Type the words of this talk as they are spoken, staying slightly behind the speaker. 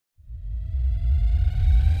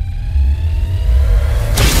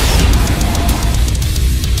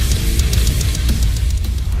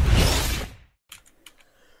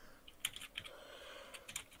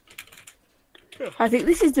I think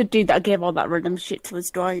this is the dude that gave all that random shit to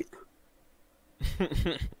his Dwight.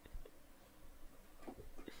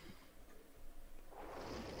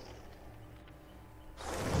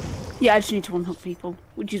 Yeah, I just need to unhook people,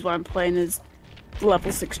 which is why I'm playing as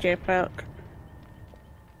level 6 J-Park.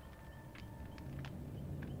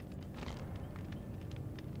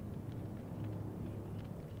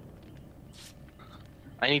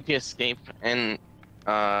 I need to escape and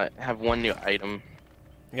have one new item.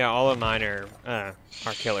 Yeah, all of mine are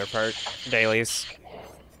killer part dailies.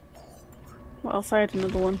 What else? I had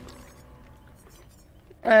another one.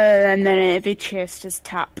 And then it'd be chased as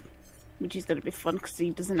Tap, which is going to be fun because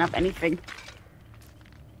he doesn't have anything.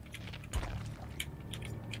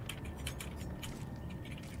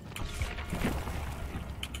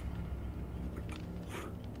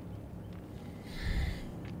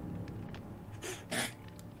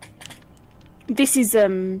 This is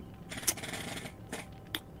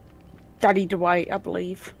Daddy Dwight, I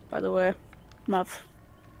believe, by the way. Mav.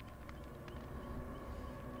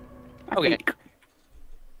 I Okay. think.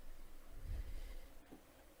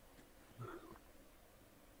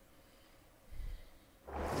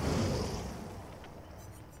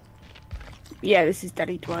 Yeah, this is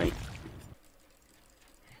Daddy Dwight.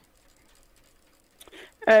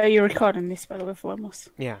 You're recording this, by the way, Flameless.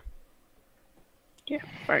 Yeah. Yeah,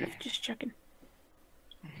 fair enough, just checking.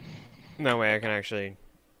 No way I can actually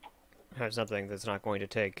have something that's not going to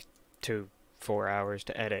take 4 hours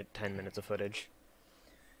to edit 10 minutes of footage.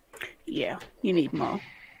 Yeah, you need more.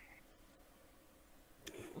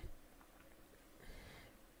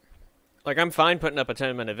 Like, I'm fine putting up a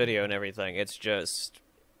 10-minute video and everything. It's just,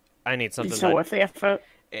 I need something It's not worth the effort.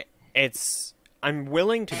 I'm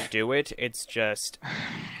willing to do it, it's just,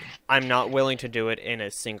 I'm not willing to do it in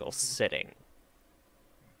a single sitting.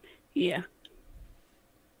 Yeah.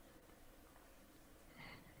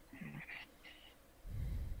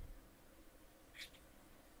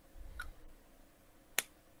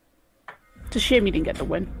 It's a shame you didn't get the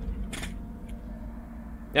win.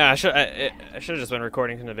 Yeah, I should have just been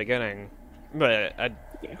recording from the beginning, but I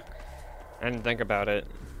didn't think about it.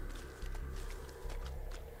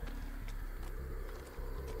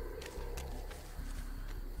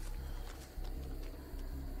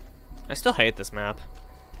 I still hate this map.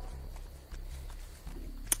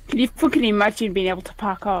 Can you fucking imagine being able to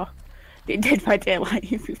parkour in Dead by Daylight?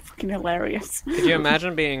 It'd be fucking hilarious. Could you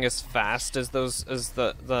imagine being as fast as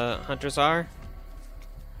the hunters are?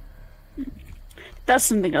 That's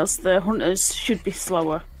something else. The hunters should be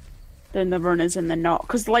slower than the runners, and they're not.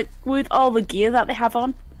 Because, like, with all the gear that they have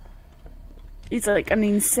on, it's like an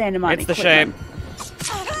insane amount It's of the shape. equipment.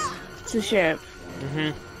 It's the shape.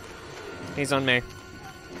 Mm-hmm. He's on me.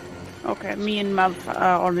 Okay, me and Mav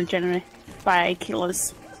are on a enemy by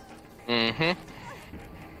killers. Mm-hmm.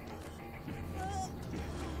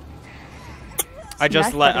 I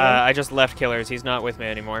just Nice, left killers. He's not with me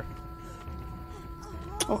anymore.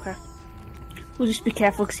 Okay. We'll just be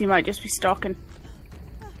careful because he might just be stalking.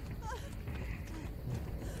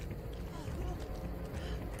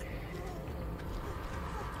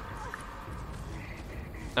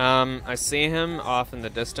 I see him off in the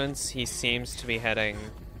distance. He seems to be heading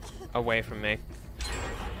away from me.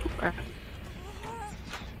 Okay.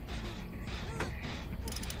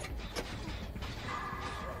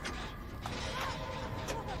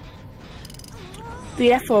 The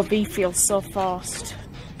FOV feels so fast.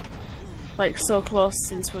 Like, so close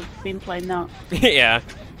since we've been playing that. Yeah.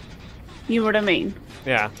 You know what I mean?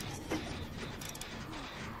 Yeah.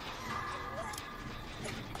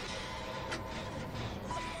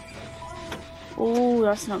 Oh,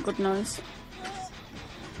 that's not good noise.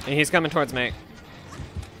 He's coming towards me.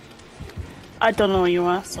 I don't know where you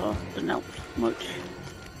are, so it doesn't help much.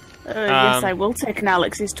 Yes, I will take an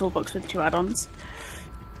Alex's toolbox with 2 add-ons.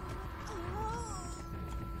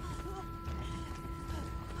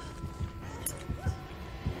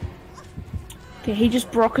 Okay, he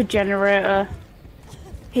just broke a generator.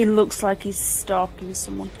 He looks like he's stalking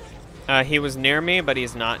someone. He was near me, but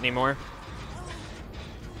he's not anymore.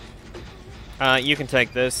 You can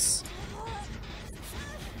take this.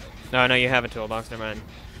 No, you have a toolbox, never mind.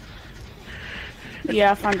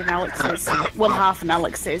 Yeah, I found an Alex's. Well, half an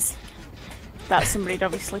Alex's. That somebody'd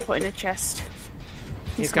obviously put in a chest.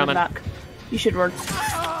 He's coming back. You should run.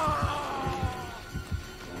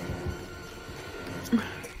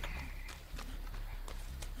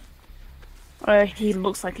 He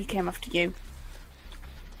looks like he came after you.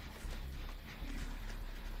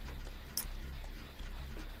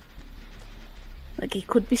 Like, he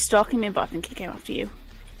could be stalking me, but I think he came after you.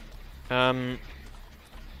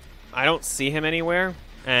 I don't see him anywhere,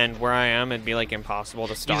 and where I am, it'd be like impossible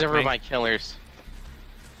to stalk He's over me. by killers.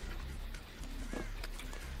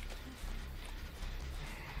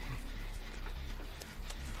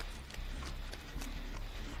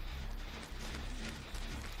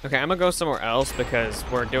 Okay, I'm gonna go somewhere else because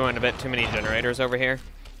we're doing a bit too many generators over here.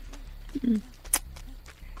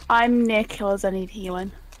 I'm near killers, I need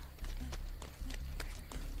healing.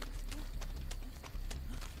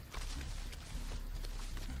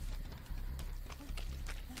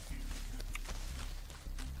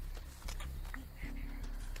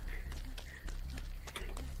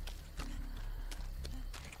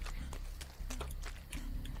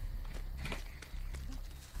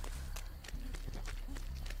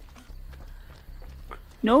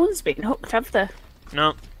 No one's been hooked, have they?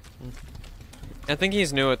 No. I think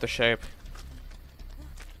he's new at the shape.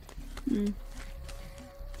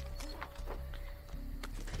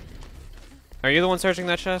 Are you the one searching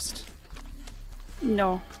that chest?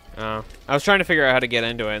 No. Oh. I was trying to figure out how to get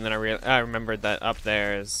into it, and then I remembered that up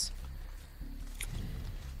there is...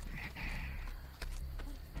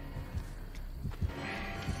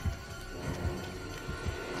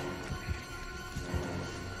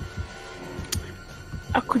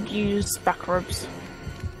 I could use back rubs.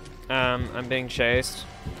 I'm being chased.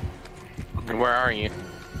 Where are you?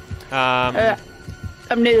 I'm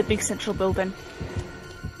near the big central building.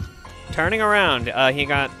 Turning around. He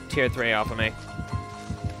got tier 3 off of me.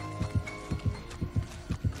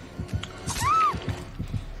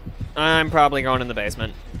 I'm probably going in the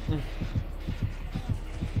basement.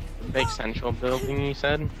 Big central building, you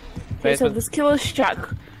said? Yeah, so there's Killer's Shack,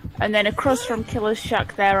 and then across from Killer's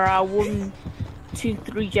Shack there are 1, 2,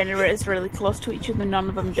 3 generators really close to each other, none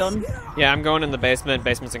of them done. Yeah, I'm going in the basement.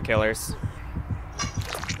 Basements and killers.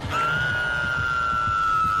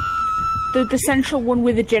 The central one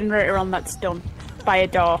with the generator on that's done by a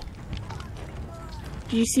door.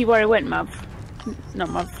 Do you see where I went, Mav? Not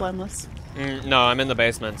Mav, Flameless. No, I'm in the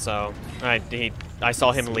basement, so I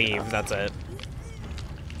saw him leave. That's it.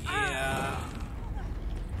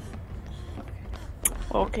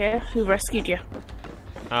 Okay, who rescued you?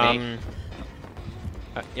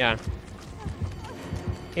 Yeah.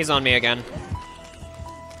 He's on me again.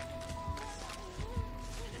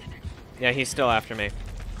 Yeah, he's still after me.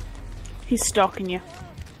 He's stalking you.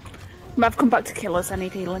 Mav, come back to Killers, I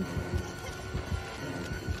need healing.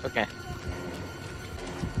 Okay.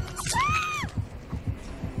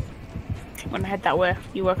 I'm gonna head that way.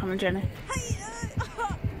 You work on the journey.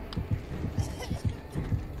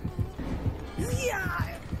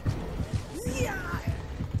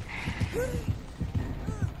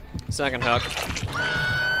 Second hook.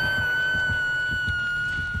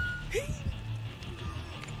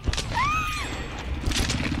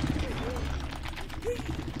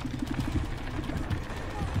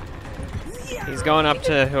 He's going up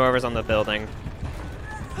to whoever's on the building.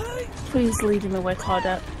 Please lead him away,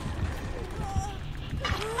 Claudette.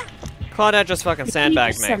 Claudette just fucking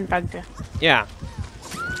sandbagged He me. just sandbagged her. Yeah.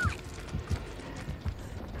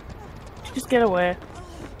 Just get away.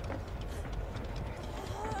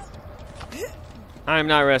 I'm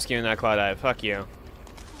not rescuing that Claudette. Fuck you.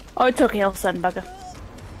 Oh, it's okay, I'll sandbag her.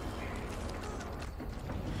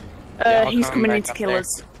 Yeah, I'll he's come coming back into up there.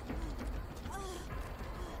 Killers.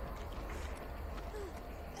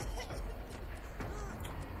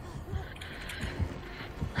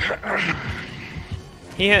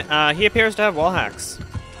 He appears to have wall hacks.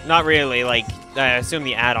 Not really, like, I assume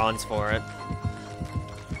the add-ons for it.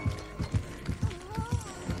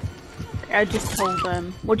 I just told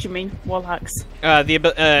them. What do you mean, wall hacks?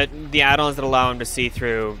 The add-ons that allow him to see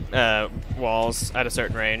through walls at a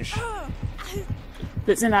certain range.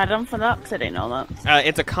 There's an add-on for that? Because I didn't know that.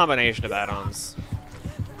 It's a combination of add-ons.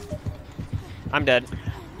 I'm dead.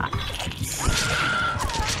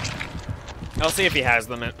 I'll see if he has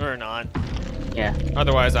them or not. Yeah.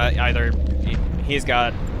 Otherwise, either he's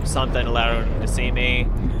got something allowing him to see me,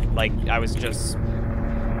 like I was just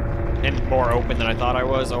more open than I thought I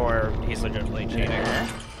was, or he's legitimately cheating.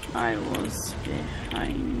 I was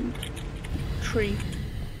behind tree.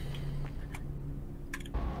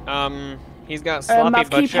 He's got sloppy Mav,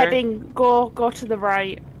 butcher. keep heading. Go to the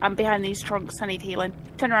right. I'm behind these trunks. I need healing.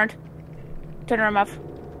 Turn around. Turn around, Mav.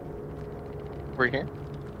 We're here?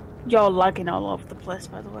 You're lagging all over the place,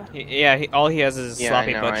 by the way. Yeah, all he has is Yeah,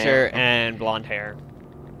 sloppy I know, butcher and blonde hair.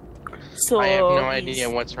 So I have no he's idea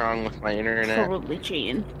what's wrong with my internet. probably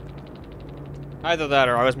cheating. Either that,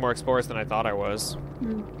 or I was more exposed than I thought I was.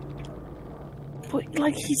 But,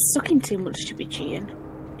 like, he's sucking too much to be cheating.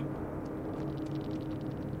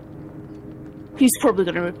 He's probably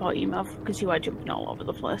going to report you, Mav, because you are jumping all over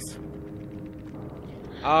the place.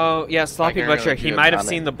 Oh, yeah, sloppy can't really butcher. He do might have about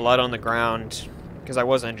seen it. the blood on the ground, because I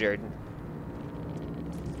was injured.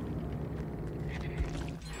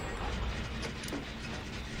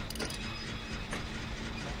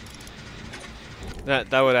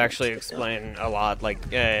 That would actually explain a lot. Like,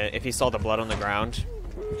 if he saw the blood on the ground.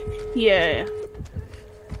 Yeah.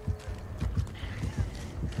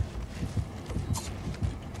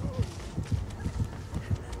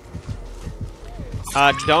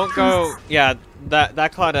 Don't go. Yeah, that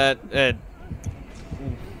Claudette.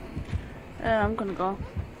 I'm gonna go.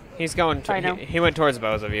 He's going. I know. He went towards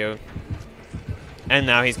both of you, and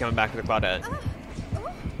now he's coming back to the Claudette.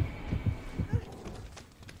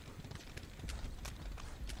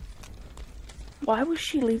 Why was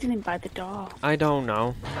she leading him by the door? I don't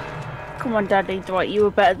know. Come on, Daddy Dwight, you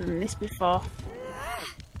were better than this before.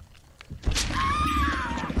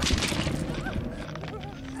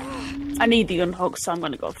 I need the unhook, so I'm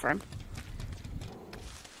gonna go for him.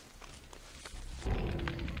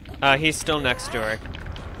 He's still next to her.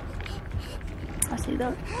 I see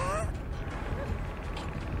that.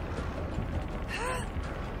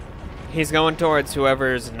 He's going towards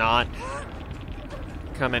whoever's not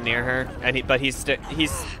coming near her, and but he's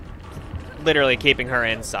literally keeping her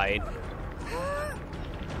in sight.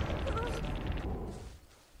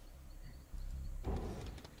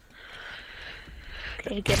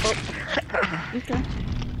 Okay, give up. Okay.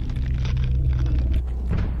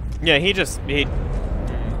 Yeah, he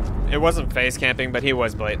it wasn't face camping, but he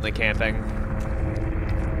was blatantly camping.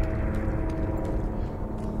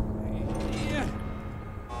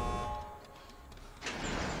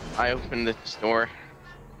 I opened this door.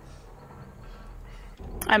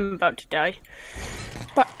 I'm about to die.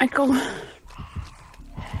 But Michael.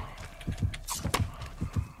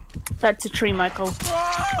 That's a tree, Michael.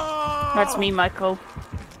 That's me, Michael.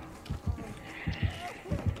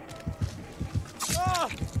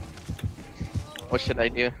 What should I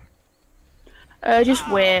do? Just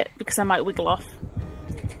wait, because I might wiggle off.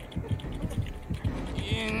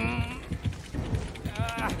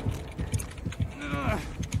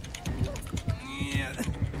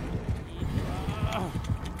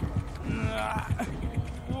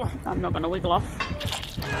 I'm not gonna wiggle off.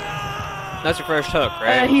 That's your first hook,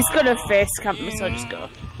 right? He's gonna face camp me, so just go.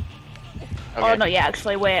 Okay. Oh, not yet,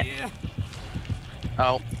 actually, wait.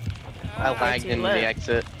 Oh, I lagged too into late. the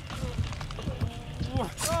exit.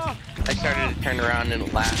 I started to turn around and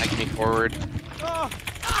it lagged me forward.